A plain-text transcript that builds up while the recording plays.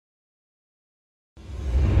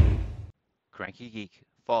Cranky Geek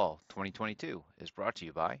Fall 2022 is brought to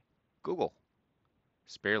you by Google,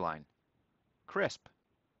 Spearline, Crisp,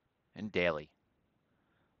 and Daily.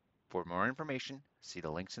 For more information, see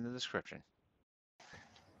the links in the description.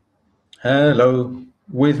 Hello,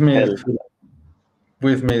 with me Hello.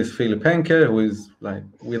 is Philipp Hancke, who is like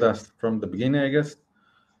with us from the beginning, I guess,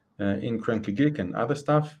 in Cranky Geek and other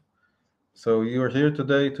stuff. So you are here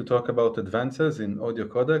today to talk about advances in audio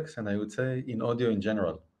codecs, and I would say in audio in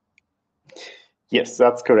general. Yes,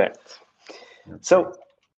 that's correct. So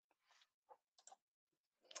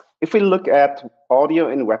if we look at audio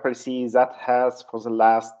in WebRTC, that has for the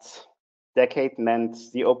last decade meant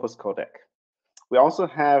the opus codec. We also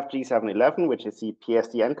have G711, which is the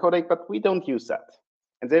PSDN codec, but we don't use that.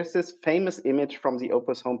 And there's this famous image from the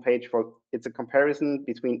opus homepage for it's a comparison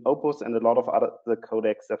between opus and a lot of the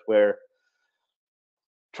codecs that were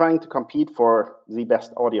trying to compete for the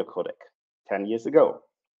best audio codec 10 years ago.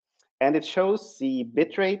 And it shows the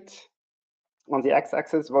bitrate on the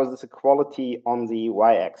x-axis versus the quality on the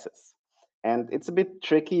y-axis. And it's a bit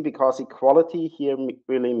tricky because equality here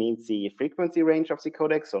really means the frequency range of the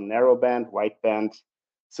codec, so narrow band, wideband,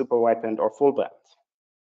 super wideband, or full band.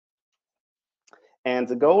 And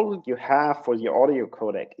the goal you have for your audio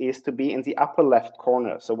codec is to be in the upper left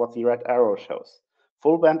corner, so what the red arrow shows.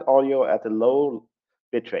 Full band audio at a low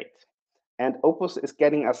bitrate. And Opus is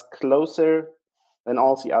getting us closer than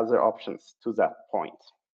all the other options to that point.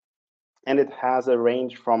 And it has a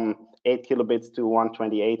range from 8 kilobits to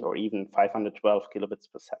 128 or even 512 kilobits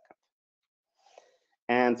per second.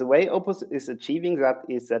 And the way Opus is achieving that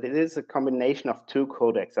is that it is a combination of two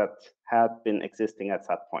codecs that had been existing at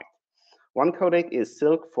that point. One codec is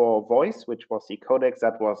Silk for voice, which was the codec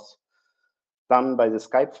that was done by the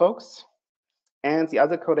Skype folks. And the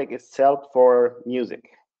other codec is Celt for music.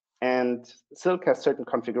 And Silk has certain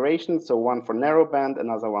configurations, so one for narrow band,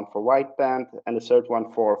 another one for wideband, and a third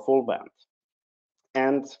one for full band.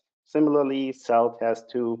 And similarly, Celt has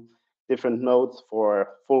two different modes for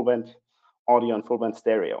full band audio and full band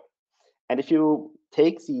stereo. And if you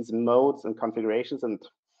take these modes and configurations and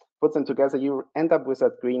put them together, you end up with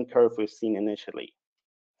that green curve we've seen initially.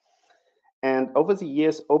 And over the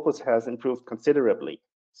years, Opus has improved considerably.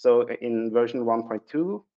 So in version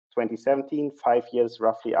 1.2, 2017, 5 years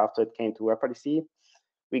roughly after it came to WebRTC,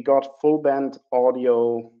 we got full band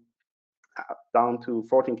audio down to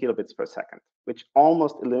 14 kilobits per second, which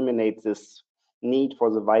almost eliminates this need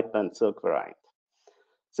for the wideband Silk variant.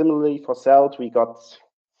 Similarly, for Celt, we got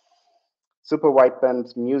super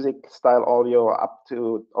wideband music style audio up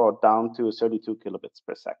to or down to 32 kilobits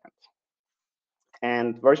per second.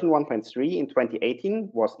 And version 1.3 in 2018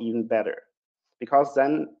 was even better, because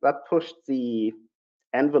then that pushed the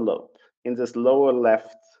envelope in this lower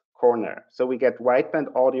left corner. So we get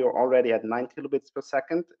wideband audio already at 9 kilobits per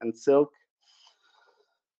second and Silk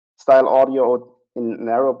style audio in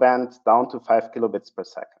narrow band down to 5 kilobits per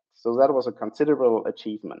second. So that was a considerable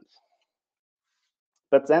achievement.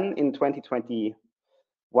 But then in 2021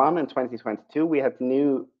 and 2022, we had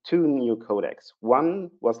two new codecs.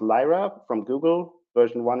 One was Lyra from Google,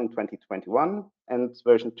 version 1 in 2021, and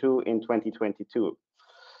version 2 in 2022,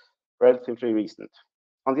 relatively recent.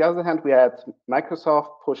 On the other hand, we had Microsoft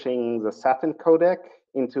pushing the Satin codec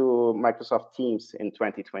into Microsoft Teams in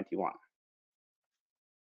 2021.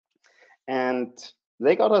 And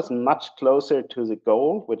they got us much closer to the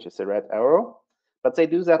goal, which is the red arrow, but they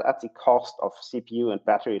do that at the cost of CPU and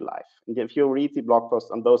battery life. And if you read the blog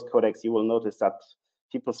post on those codecs, you will notice that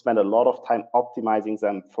people spend a lot of time optimizing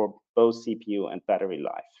them for both CPU and battery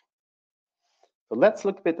life. So let's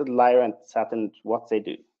look a bit at Lyra and Satin, what they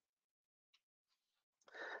do.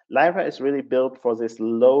 Lyra is really built for this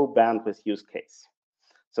low bandwidth use case,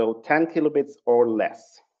 so 10 kilobits or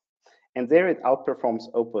less. And there it outperforms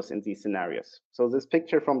Opus in these scenarios. So this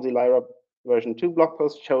picture from the Lyra version 2 blog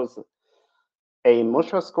post shows a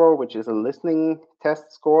Mushra score, which is a listening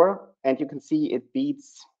test score, and you can see it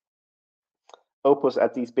beats Opus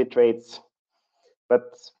at these bit rates,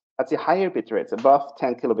 but at the higher bit rates, above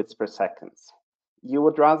 10 kilobits per second, you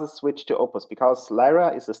would rather switch to Opus because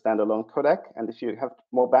Lyra is a standalone codec, and if you have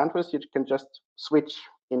more bandwidth, you can just switch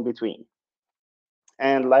in between.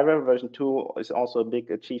 And Lyra version 2 is also a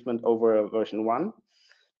big achievement over version 1,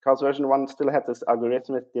 because version 1 still had this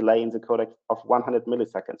algorithmic delay in the codec of 100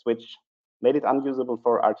 milliseconds, which made it unusable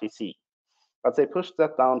for RTC. But they pushed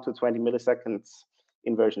that down to 20 milliseconds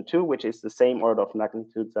in version 2, which is the same order of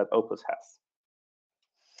magnitude that Opus has.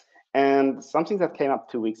 And something that came up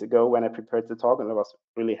 2 weeks ago when I prepared the talk, and I was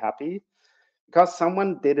really happy, because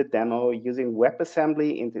someone did a demo using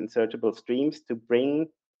WebAssembly into insertable streams to bring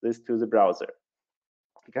this to the browser.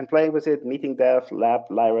 You can play with it, meeting dev, lab,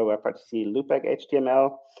 Lyra, WebRTC, loopback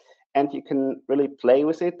HTML, and you can really play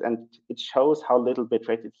with it, and it shows how little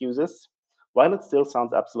bitrate it uses, while it still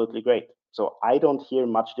sounds absolutely great. So I don't hear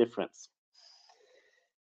much difference.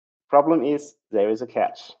 Problem is, there is a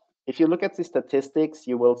catch. If you look at the statistics,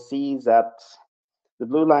 you will see that the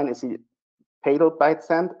blue line is the payload bytes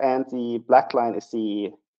sent, and the black line is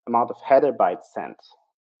the amount of header bytes sent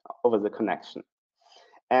over the connection.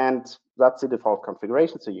 And that's the default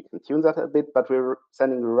configuration, so you can tune that a bit, but we're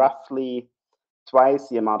sending roughly twice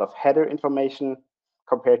the amount of header information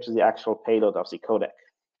compared to the actual payload of the codec.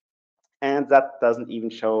 And that doesn't even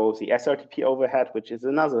show the SRTP overhead, which is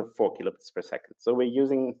another 4 kilobits per second. So we're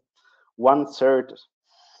using 1/3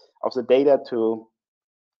 of the data to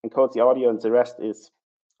encode the audio, and the rest is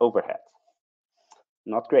overhead.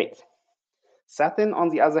 Not great. Satin, on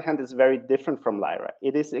the other hand, is very different from Lyra.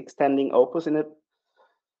 It is extending opus in it,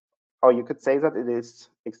 or you could say that it is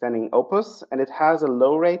extending opus, and it has a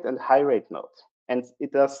low rate and high rate mode. And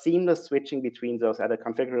it does seamless switching between those at a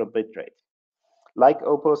configurable bit rate. Like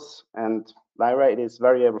opus and Lyra, it is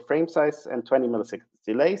variable frame size and 20 milliseconds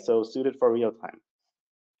delay, so suited for real time.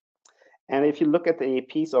 And if you look at a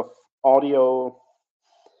piece of audio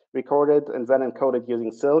recorded and then encoded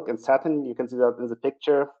using Silk and Satin, you can see that in the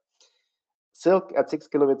picture. Silk at 6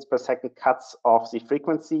 kilobits per second cuts off the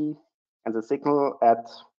frequency and the signal at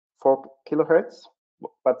 4 kilohertz,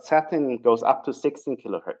 but Satin goes up to 16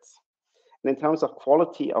 kilohertz. And in terms of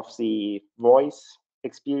quality of the voice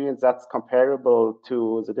experience, that's comparable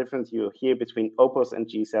to the difference you hear between Opus and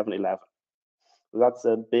G711. That's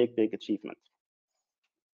a big, big achievement.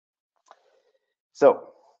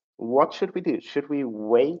 So what should we do? Should we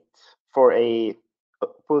wait for a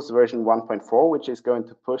Opus version 1.4, which is going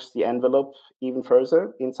to push the envelope even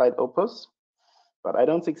further inside Opus? But I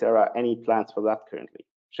don't think there are any plans for that currently.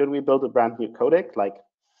 Should we build a brand new codec like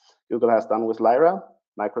Google has done with Lyra,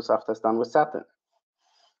 Microsoft has done with Satin?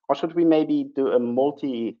 Or should we maybe do a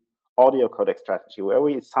multi-audio codec strategy where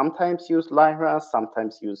we sometimes use Lyra,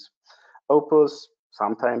 sometimes use Opus,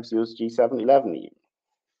 sometimes use G711 even?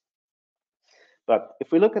 But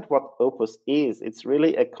if we look at what Opus is, it's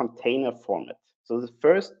really a container format. So the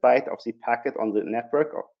first byte of the packet on the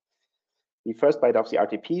network, or the first byte of the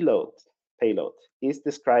RTP payload, is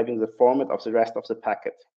describing the format of the rest of the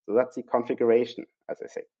packet. So that's the configuration, as I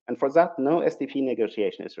say. And for that, no SDP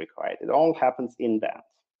negotiation is required. It all happens in band.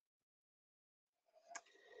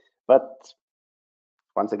 But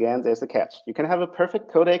once again, there's a catch. You can have a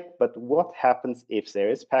perfect codec, but what happens if there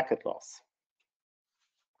is packet loss?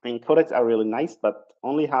 I mean, codecs are really nice, but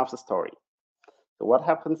only half the story. So what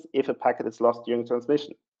happens if a packet is lost during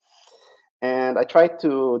transmission? And I tried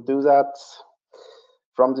to do that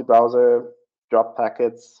from the browser, drop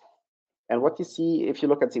packets. And what you see if you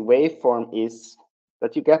look at the waveform is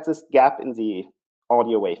that you get this gap in the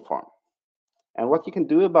audio waveform. And what you can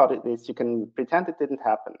do about it is you can pretend it didn't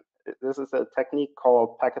happen. This is a technique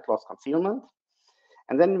called packet loss concealment.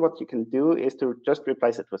 And then what you can do is to just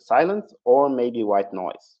replace it with silence or maybe white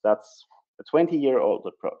noise. That's a 20-year-old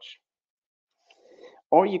approach.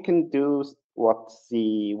 Or you can do what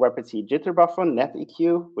the WebRTC jitter buffer,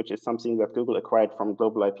 NetEQ, which is something that Google acquired from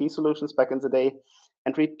Global IP Solutions back in the day,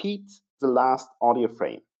 and repeat the last audio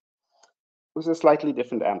frame with a slightly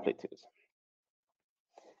different amplitude.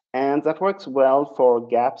 And that works well for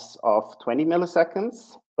gaps of 20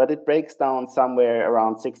 milliseconds, but it breaks down somewhere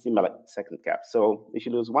around 60 millisecond gaps. So if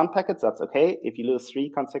you lose one packet, that's okay. If you lose 3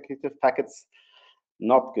 consecutive packets,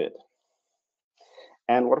 not good.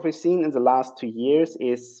 And what we've seen in the last 2 years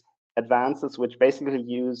is advances which basically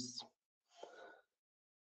use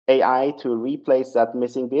AI to replace that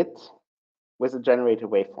missing bit with a generated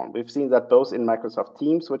waveform. We've seen that both in Microsoft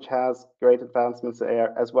Teams, which has great advancements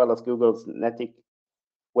there, as well as Google's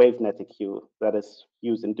Wave NetEQ that is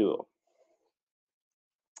used in Duo.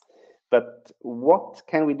 But what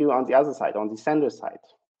can we do on the other side, on the sender side?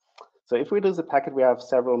 So if we lose a packet, we have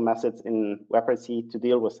several methods in WebRTC to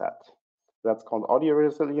deal with that. That's called audio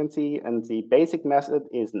resiliency, and the basic method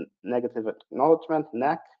is negative acknowledgement,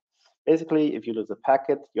 NAC. Basically, if you lose a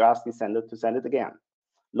packet, you ask the sender to send it again.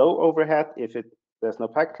 Low overhead, if there's no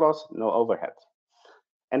packet loss, no overhead.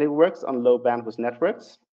 And it works on low bandwidth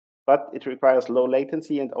networks, but it requires low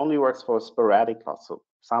latency and only works for sporadic loss, so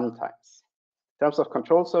sometimes. In terms of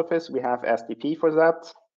control surface, we have SDP for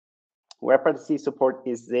that. WebRTC support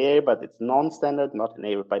is there, but it's non-standard, not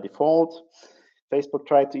enabled by default. Facebook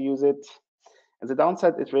tried to use it. And the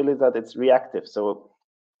downside is really that it's reactive. So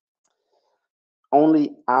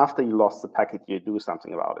only after you lost the packet, you do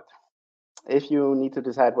something about it. If you need to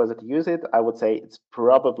decide whether to use it, I would say it's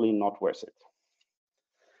probably not worth it.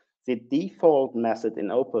 the default method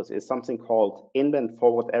in Opus is something called inbound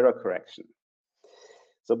forward error correction.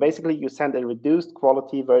 So basically, you send a reduced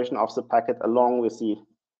quality version of the packet along with the,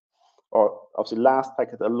 or of the last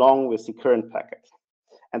packet along with the current packet.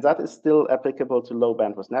 And that is still applicable to low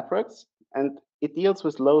bandwidth networks, and it deals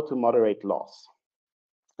with low to moderate loss.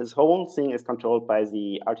 This whole thing is controlled by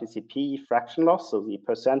the RTCP fraction loss, so the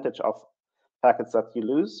percentage of packets that you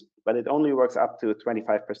lose, but it only works up to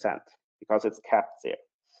 25% because it's capped there.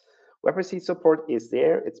 WebRTC support is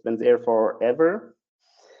there, it's been there forever.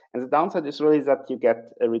 And the downside is really that you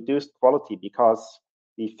get a reduced quality because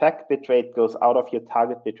the FEC bitrate goes out of your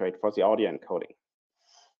target bitrate for the audio encoding.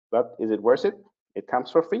 But is it worth it? It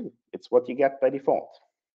comes for free. It's what you get by default.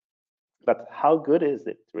 But how good is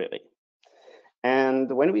it really?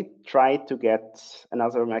 And when we tried to get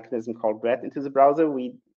another mechanism called RED into the browser,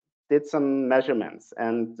 we did some measurements.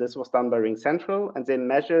 And this was done by RingCentral. And they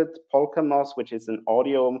measured PolkaMOS, which is an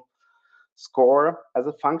audio score, as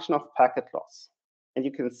a function of packet loss. And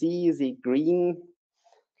you can see the green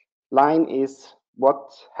line is what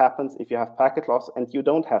happens if you have packet loss and you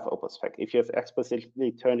don't have Opus FEC, if you have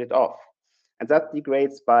explicitly turned it off. And that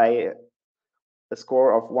degrades by a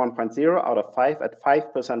score of 1.0 out of 5 at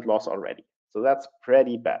 5% loss already. So that's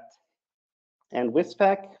pretty bad. And with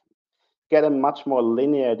FEC, get a much more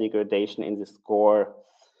linear degradation in the score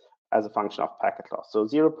as a function of packet loss. So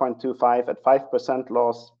 0.25 at 5%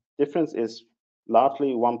 loss, difference is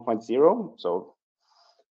largely 1.0. So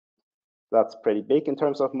that's pretty big in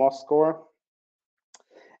terms of MOS score.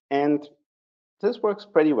 And this works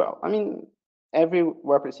pretty well. I mean, every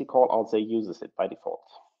WebRTC call also uses it by default.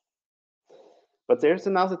 But there's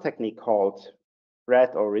another technique called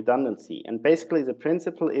RED or redundancy. And basically the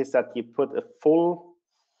principle is that you put a full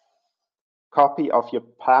copy of your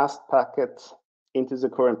past packet into the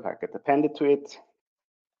current packet, append it to it,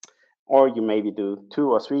 or you maybe do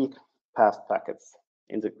 2 or 3 past packets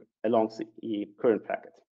along the current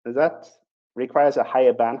packet. And that requires a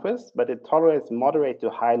higher bandwidth, but it tolerates moderate to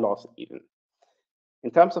high loss even.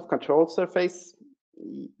 In terms of control surface,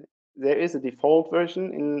 there is a default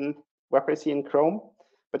version in WebRTC in Chrome,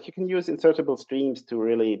 but you can use insertable streams to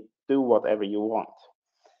really do whatever you want,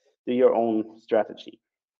 do your own strategy.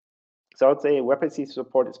 So I'd say WebRTC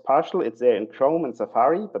support is partial. It's there in Chrome and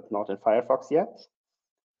Safari, but not in Firefox yet.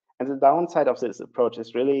 And the downside of this approach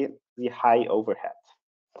is really the high overhead.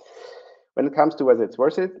 When it comes to whether it's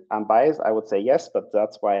worth it, I'm biased. I would say yes, but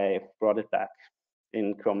that's why I brought it back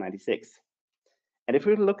in Chrome 96. And if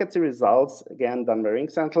we look at the results, again, done by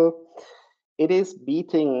RingCentral, it is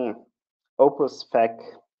beating Opus FEC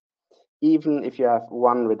even if you have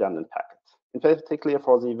one redundant packet, in particular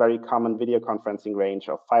for the very common video conferencing range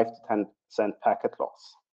of 5 to 10% packet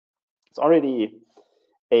loss. It's already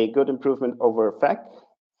a good improvement over FEC,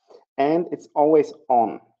 and it's always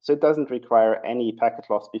on. So it doesn't require any packet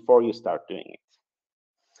loss before you start doing it.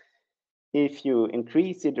 If you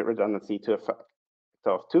increase the redundancy to a factor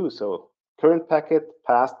of 2, so current packet,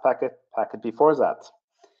 past packet, packet before that,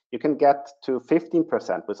 you can get to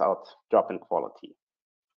 15% without drop in quality.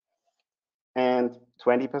 And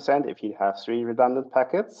 20% if you have 3 redundant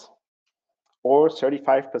packets, or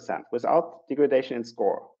 35% without degradation in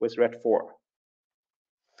score with RED 4.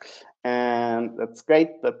 And that's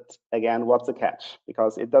great, but again, what's the catch?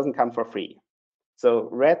 Because it doesn't come for free. So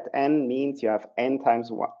RED N means you have n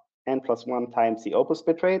plus 1 times the Opus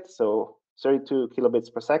bitrate, so 32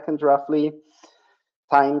 kilobits per second roughly,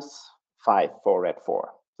 times 5 for RED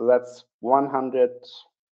 4. So that's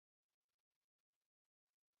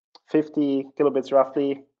 150 kilobits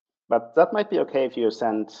roughly, but that might be okay if you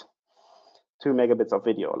send 2 megabits of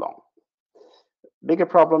video along. Bigger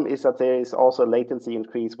problem is that there is also latency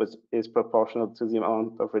increase, which is proportional to the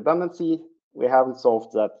amount of redundancy. We haven't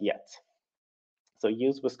solved that yet. So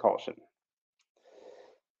use with caution.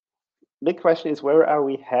 Big question is, where are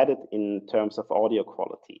we headed in terms of audio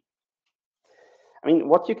quality? I mean,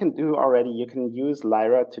 what you can do already, you can use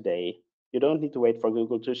Lyra today. You don't need to wait for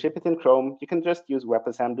Google to ship it in Chrome. You can just use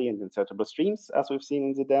WebAssembly and insertable streams, as we've seen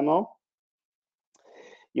in the demo.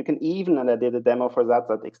 You can even, and I did a demo for that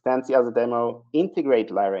extends the other demo,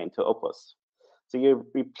 integrate Lyra into Opus. So you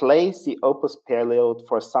replace the Opus payload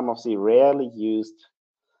for some of the rarely used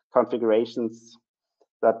configurations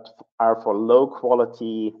that are for low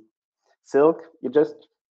quality Silk. You just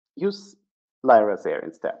use Lyra there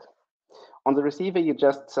instead. On the receiver, you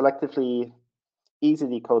just selectively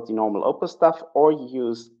easily decode the normal Opus stuff, or you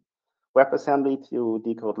use WebAssembly to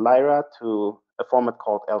decode Lyra to a format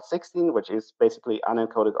called L16, which is basically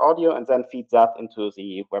unencoded audio, and then feed that into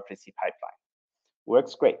the WebRTC pipeline.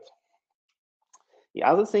 Works great. The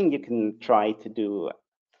other thing you can try to do,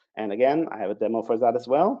 and again, I have a demo for that as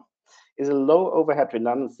well, is a low overhead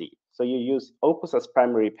redundancy. So you use Opus as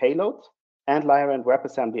primary payload and Lyra and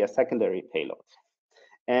WebAssembly as secondary payload.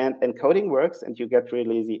 And encoding works, and you get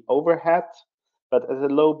really easy overhead, but at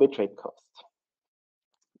a low bitrate cost.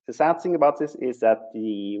 The sad thing about this is that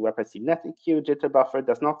the WebRTC NetEQ jitter buffer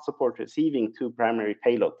does not support receiving two primary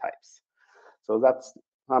payload types. So that's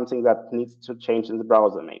something that needs to change in the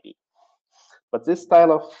browser maybe. But this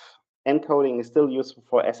style of encoding is still useful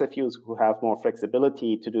for SFUs who have more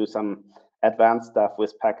flexibility to do some advanced stuff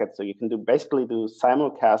with packets. So you can basically do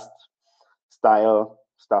simulcast style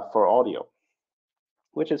stuff for audio,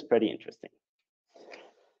 which is pretty interesting.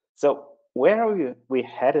 So where are we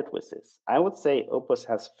headed with this? I would say Opus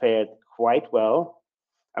has fared quite well.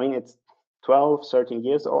 I mean, it's 12, 13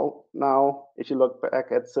 years old now, if you look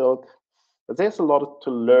back at Silk. But there's a lot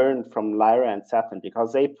to learn from Lyra and Satin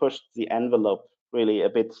because they pushed the envelope really a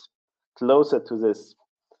bit closer to this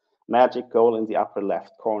magic goal in the upper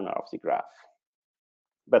left corner of the graph.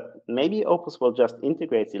 But maybe Opus will just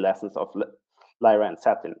integrate the lessons of Lyra and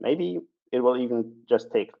Satin. Maybe it will even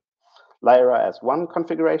just take Lyra as one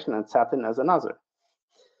configuration and Satin as another.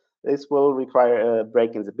 This will require a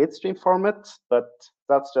break in the bitstream format, but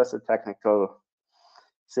that's just a technical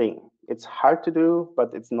thing. It's hard to do,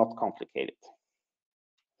 but it's not complicated.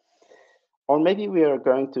 Or maybe we are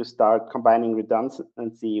going to start combining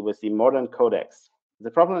redundancy with the modern codecs.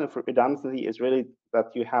 The problem with redundancy is really that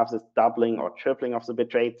you have this doubling or tripling of the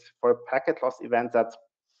bitrate for a packet loss event that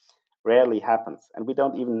rarely happens. And we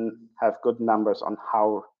don't even have good numbers on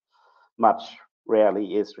how much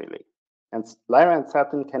rarely is really. And Lyra and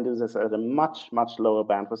Satin can do this at a much, much lower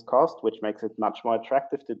bandwidth cost, which makes it much more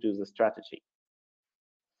attractive to do the strategy.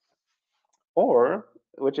 Or,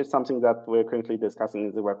 which is something that we're currently discussing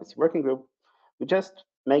in the WebRTC working group, we just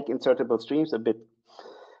make insertable streams a bit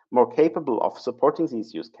more capable of supporting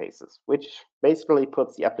these use cases, which basically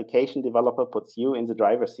puts the application developer, puts you in the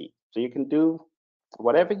driver's seat. So you can do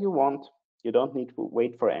whatever you want. You don't need to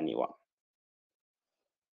wait for anyone.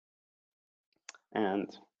 And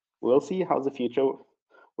we'll see how the future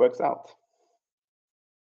works out.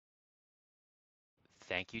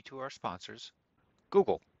 Thank you to our sponsors,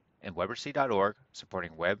 Google and webrtc.org,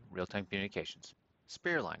 supporting web real-time communications.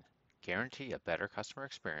 Spearline, guarantee a better customer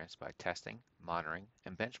experience by testing, monitoring,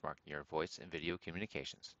 and benchmarking your voice and video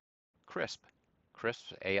communications. Crisp,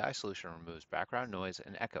 Crisp's AI solution removes background noise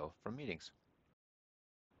and echo from meetings.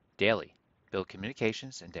 Daily, build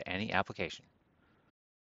communications into any application.